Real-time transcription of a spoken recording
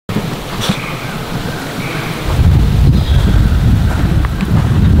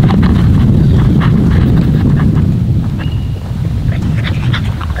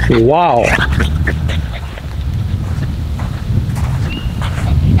Wow.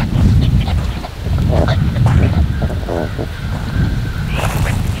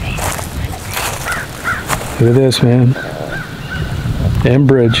 Look at this, man.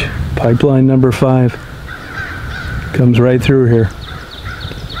 Enbridge, pipeline number 5. Comes right through here.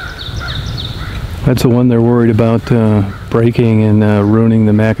 That's the one they're worried about breaking and ruining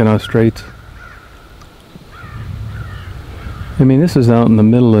the Mackinac Straits. I mean, this is out in the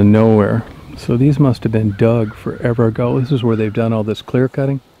middle of nowhere. So these must have been dug forever ago. This is where they've done all this clear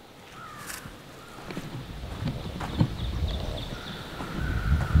cutting.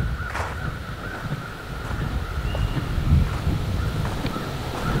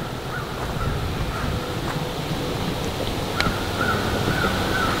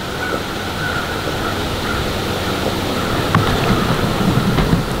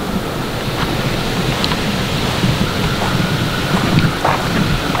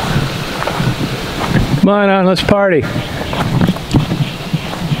 Come on, let's party.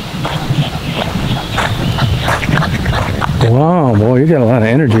 Wow, boy, you got a lot of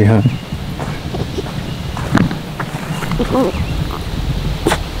energy, huh?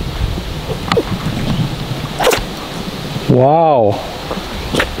 Wow.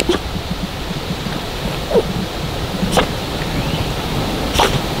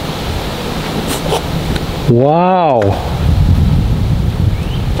 Wow.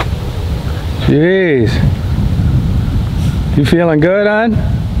 Jeez. You feeling good, hon?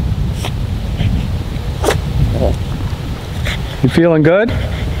 You feeling good?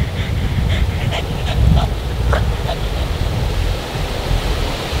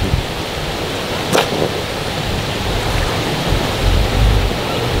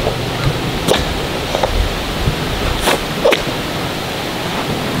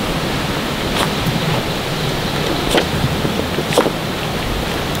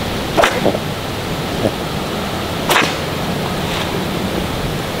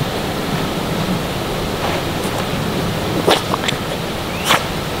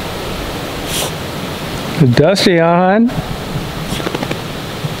 Is Dusty on?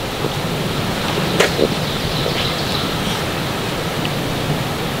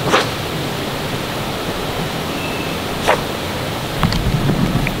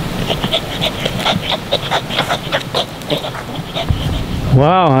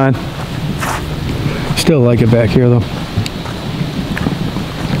 Wow, hon. Still like it back here though.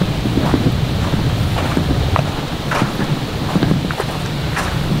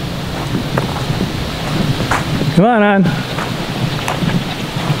 Come on, hon.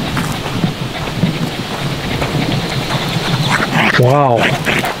 Wow.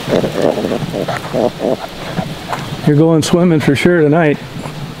 You're going swimming for sure tonight.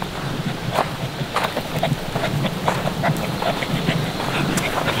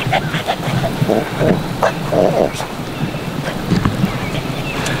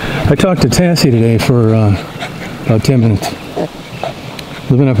 I talked to Tassie today for about 10 minutes.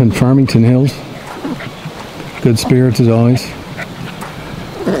 Living up in Farmington Hills. Good spirits as always.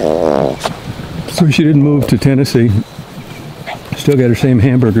 So she didn't move to Tennessee. Still got her same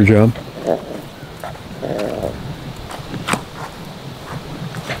hamburger job.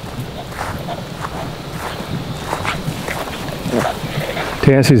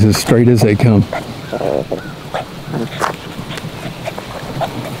 Tassie's as straight as they come.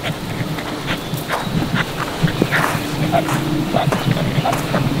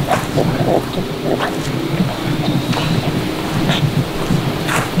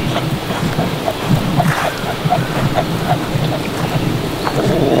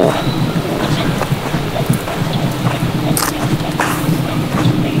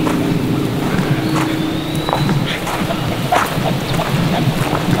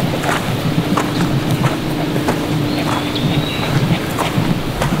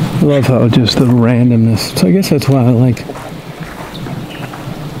 I love how just the randomness, so I guess that's why I like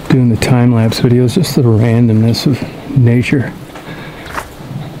doing the time-lapse videos, just the randomness of nature.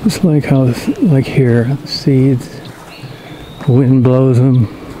 Just like how, like here, seeds, wind blows them,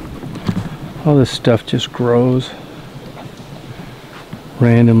 all this stuff just grows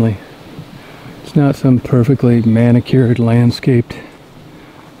randomly. It's not some perfectly manicured, landscaped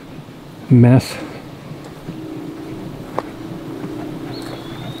mess.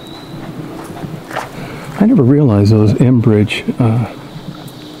 I never realized those Enbridge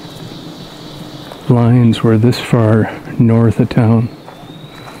lines were this far north of town.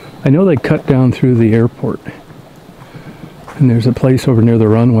 I know they cut down through the airport. And there's a place over near the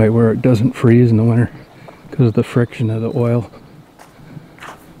runway where it doesn't freeze in the winter because of the friction of the oil.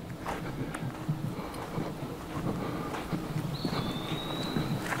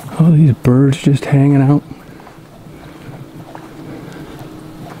 All these birds just hanging out.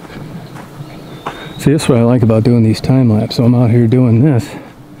 See, that's what I like about doing these time lapse. So I'm out here doing this,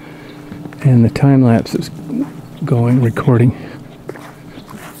 and the time lapse is going, recording.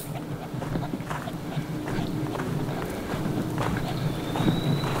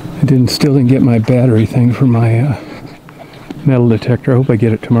 Still didn't get my battery thing for my metal detector. I hope I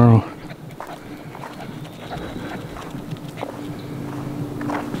get it tomorrow.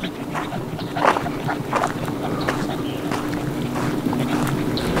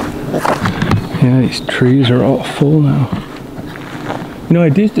 Yeah, these trees are all full now. You know, I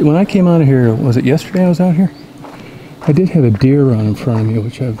did, when I came out of here, was it yesterday I was out here? I did have a deer run in front of me,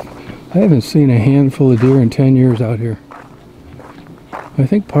 which I haven't seen a handful of deer in 10 years out here. I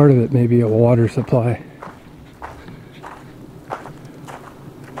think part of it may be a water supply.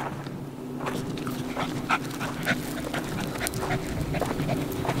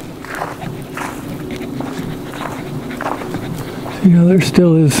 You know, there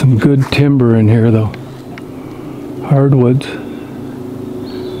still is some good timber in here though. Hardwoods.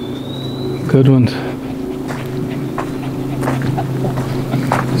 Good ones.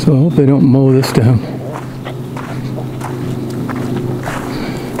 So I hope they don't mow this down.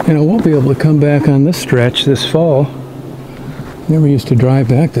 And I won't be able to come back on this stretch this fall. Never used to drive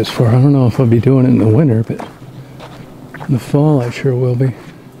back this far. I don't know if I'll be doing it in the winter, but in the fall I sure will be.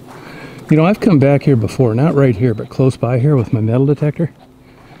 You know, I've come back here before, not right here, but close by here with my metal detector.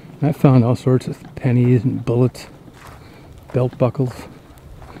 I found all sorts of pennies and bullets, belt buckles.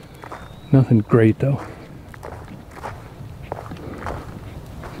 Nothing great though.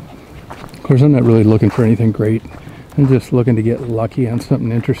 Of course, I'm not really looking for anything great. I'm just looking to get lucky on something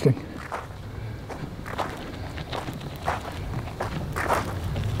interesting.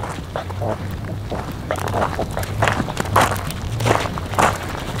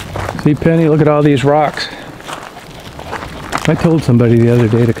 See, Penny, look at all these rocks. I told somebody the other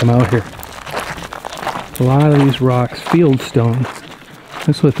day to come out here. A lot of these rocks, fieldstone.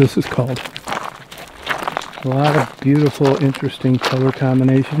 That's what this is called. A lot of beautiful, interesting color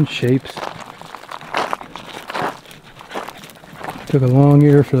combinations, shapes. Took a long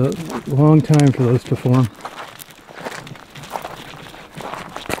time for those to form.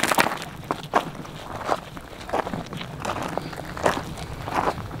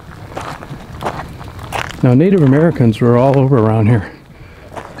 Now, Native Americans were all over around here,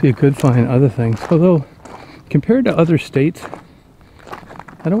 so you could find other things. Although, compared to other states,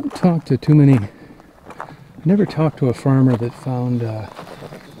 I don't talk to too many. I never talked to a farmer that found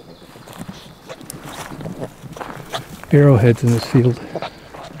arrowheads in this field.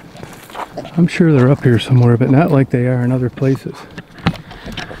 I'm sure they're up here somewhere, but not like they are in other places.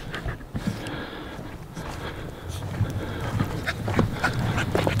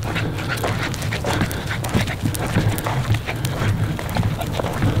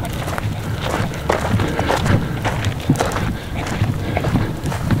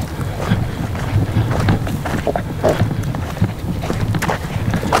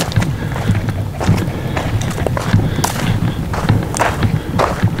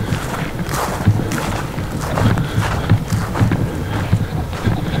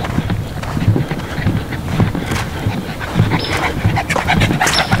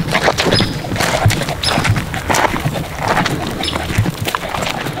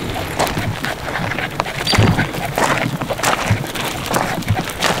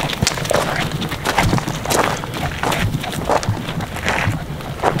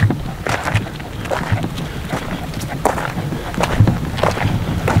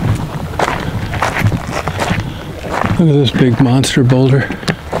 Look at this big monster boulder.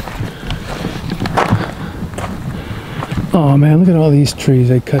 Oh man, look at all these trees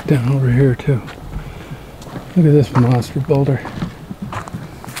they cut down over here too. Look at this monster boulder.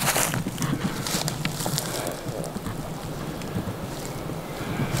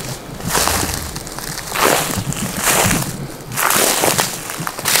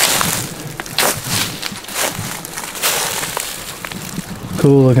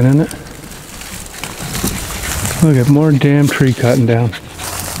 Cool looking, isn't it? Look at more damn tree cutting down.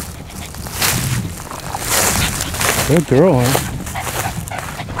 Good girl, honey.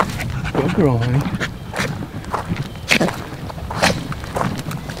 Good girl, honey.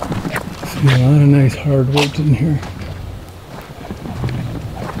 See a lot of nice hardwoods in here.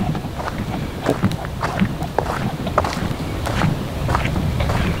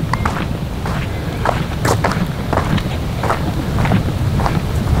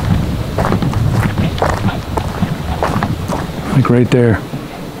 Like right there.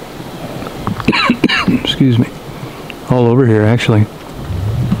 Excuse me. All over here, actually.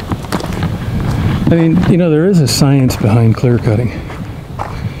 I mean, you know, there is a science behind clear cutting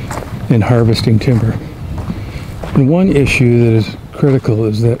and harvesting timber. And one issue that is critical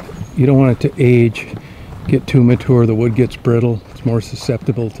is that you don't want it to age, get too mature, the wood gets brittle, it's more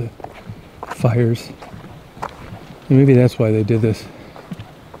susceptible to fires. And maybe that's why they did this.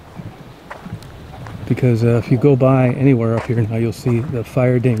 Because if you go by anywhere up here now, you'll see the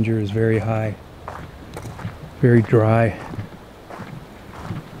fire danger is very high, very dry.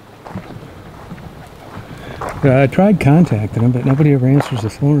 I tried contacting them, but nobody ever answers the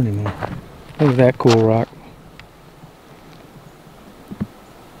phone anymore. Look at that cool rock.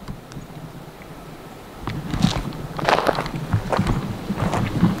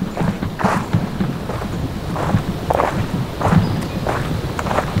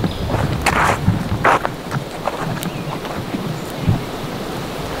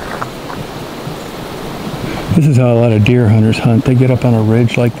 This is how a lot of deer hunters hunt. They get up on a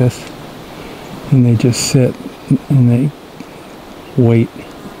ridge like this and they just sit and they wait.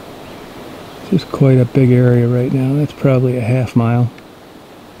 This is quite a big area right now. That's probably a half mile.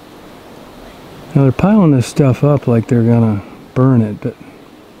 Now they're piling this stuff up like they're gonna burn it, but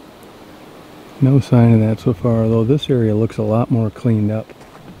no sign of that so far, although this area looks a lot more cleaned up.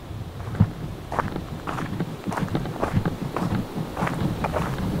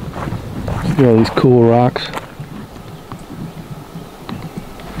 See all these cool rocks?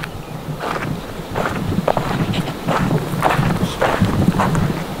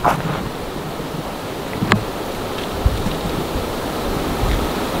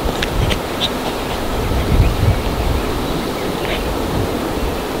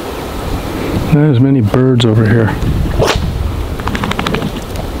 There's many birds over here.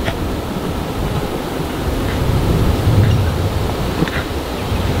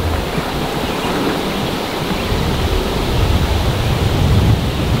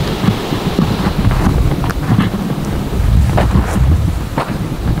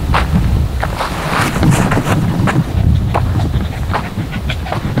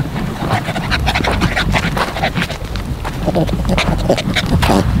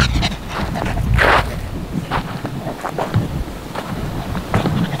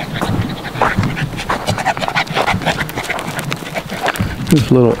 This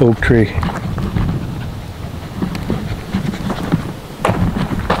little oak tree.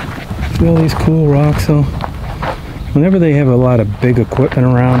 See all these cool rocks though? Whenever they have a lot of big equipment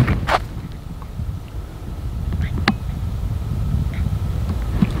around,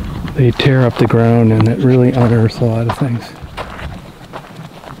 they tear up the ground and it really unearths a lot of things.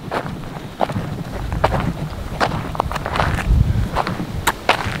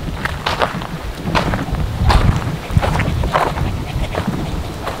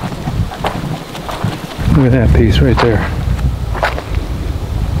 Look at that piece right there.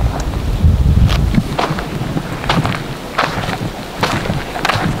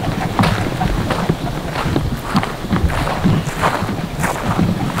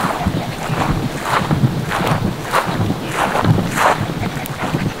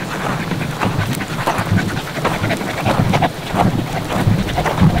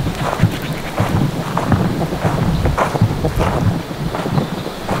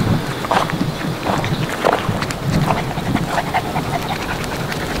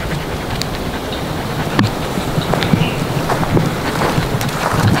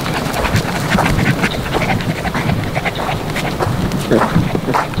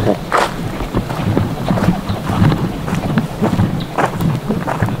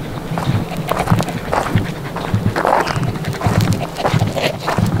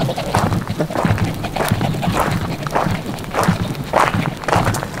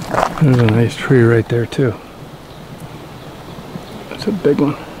 There's a nice tree right there too. That's a big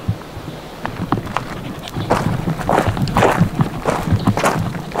one.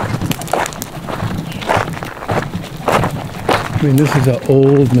 I mean, this is an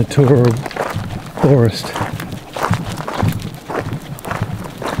old, mature forest.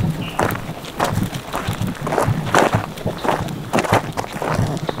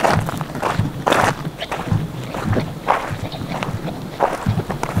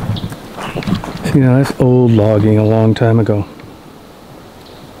 See, now that's old logging a long time ago.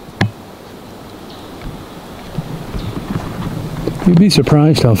 You'd be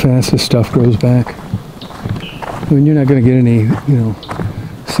surprised how fast this stuff grows back. I mean, you're not going to get any,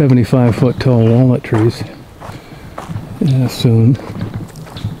 75-foot tall walnut trees soon.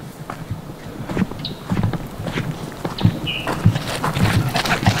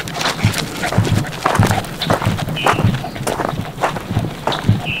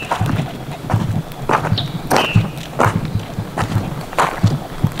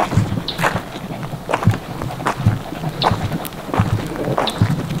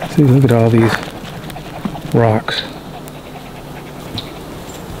 See, look at all these rocks.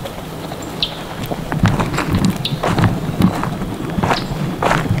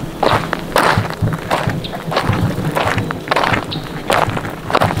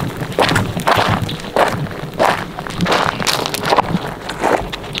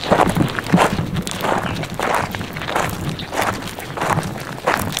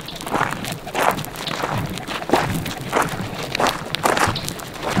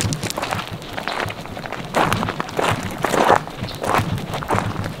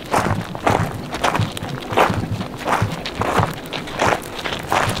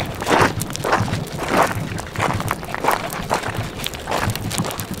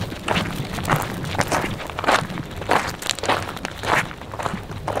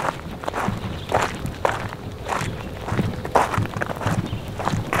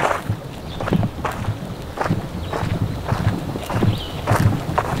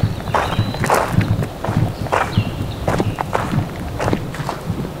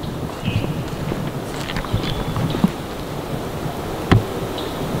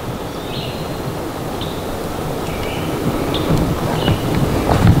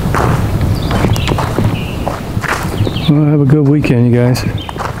 Well, have a good weekend, you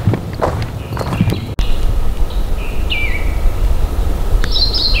guys.